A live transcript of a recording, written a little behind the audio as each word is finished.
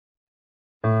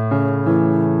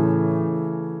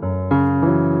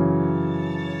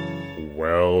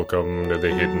Welcome to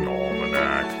the Hidden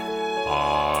Almanac.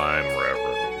 I'm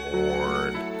Reverend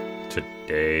Ward.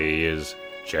 Today is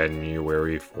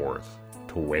January 4th,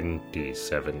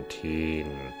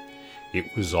 2017.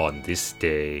 It was on this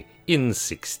day in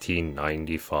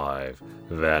 1695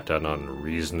 that an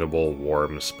unreasonable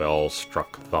warm spell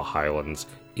struck the Highlands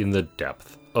in the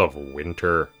depth of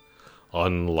winter.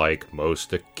 Unlike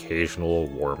most occasional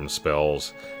warm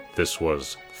spells, this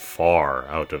was far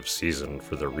out of season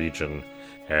for the region,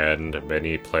 and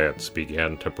many plants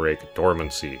began to break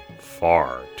dormancy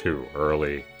far too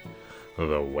early.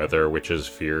 The weather witches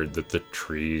feared that the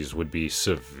trees would be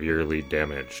severely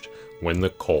damaged when the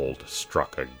cold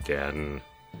struck again.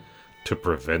 To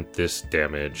prevent this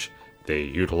damage, they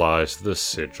utilized the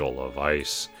Sigil of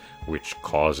Ice, which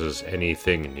causes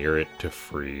anything near it to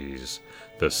freeze.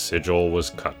 The sigil was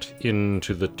cut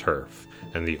into the turf,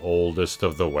 and the oldest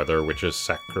of the weather witches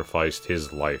sacrificed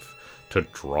his life to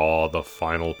draw the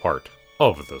final part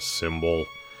of the symbol.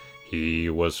 He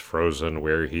was frozen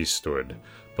where he stood,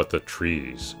 but the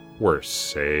trees were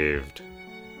saved.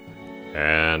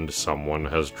 And someone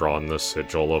has drawn the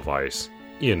Sigil of Ice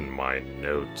in my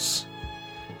notes.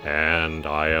 And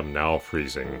I am now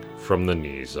freezing from the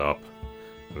knees up.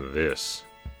 This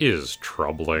is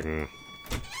troubling.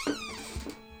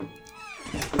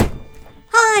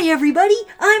 Hi, everybody.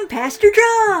 I'm Pastor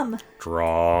Drum.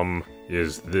 Drum,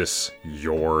 is this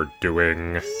your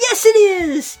doing? Yes, it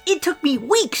is. It took me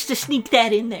weeks to sneak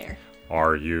that in there.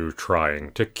 Are you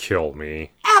trying to kill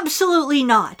me? Absolutely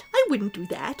not. I wouldn't do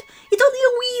that. It's only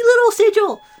a wee little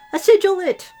sigil. A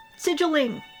sigillet.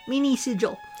 Sigilling. Mini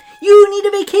sigil. You need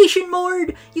a vacation,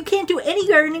 Mord. You can't do any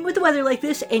gardening with the weather like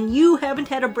this, and you haven't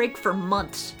had a break for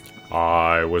months.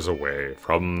 I was away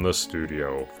from the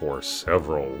studio for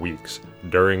several weeks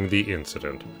during the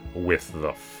incident with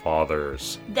the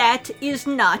fathers. That is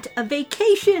not a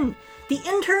vacation. The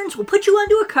interns will put you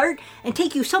onto a cart and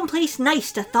take you someplace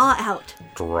nice to thaw out.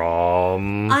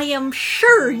 Drum. I am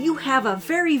sure you have a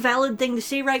very valid thing to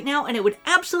say right now, and it would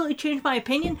absolutely change my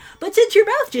opinion, but since your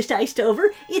mouth just iced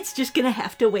over, it's just gonna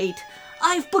have to wait.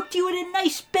 I've booked you in a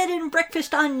nice bed and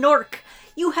breakfast on Nork.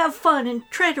 You have fun and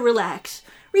try to relax.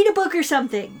 Read a book or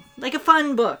something, like a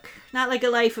fun book, not like a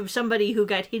life of somebody who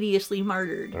got hideously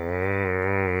martyred.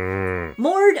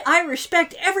 Mord, I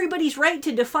respect everybody's right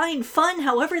to define fun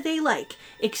however they like,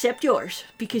 except yours,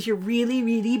 because you're really,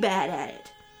 really bad at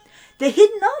it. The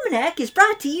Hidden Almanac is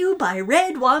brought to you by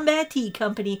Red Wombat Tea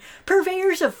Company,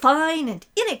 purveyors of fine and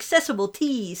inaccessible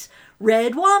teas.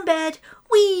 Red Wombat,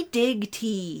 we dig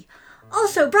tea.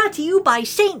 Also brought to you by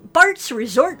St. Bart's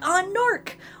Resort on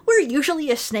Nork. We're usually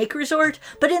a snake resort,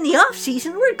 but in the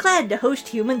off-season we're glad to host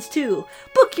humans too.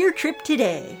 Book your trip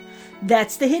today.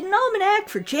 That's the Hidden Almanac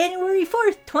for January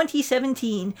 4th,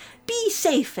 2017. Be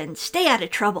safe and stay out of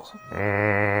trouble.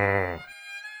 The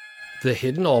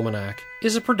Hidden Almanac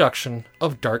is a production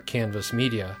of Dark Canvas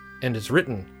Media and is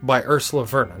written by Ursula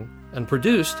Vernon and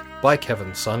produced by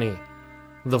Kevin Sonney.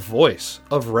 The voice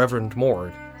of Reverend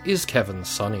Mord is Kevin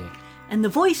Sonney. And the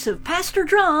voice of Pastor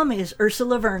Drum is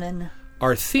Ursula Vernon.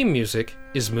 Our theme music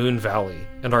is Moon Valley,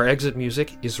 and our exit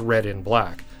music is Red in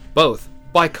Black, both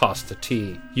by Costa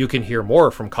T. You can hear more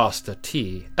from Costa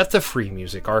T at the Free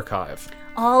Music Archive.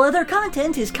 All other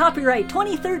content is copyright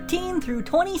 2013 through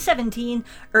 2017,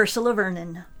 Ursula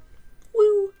Vernon.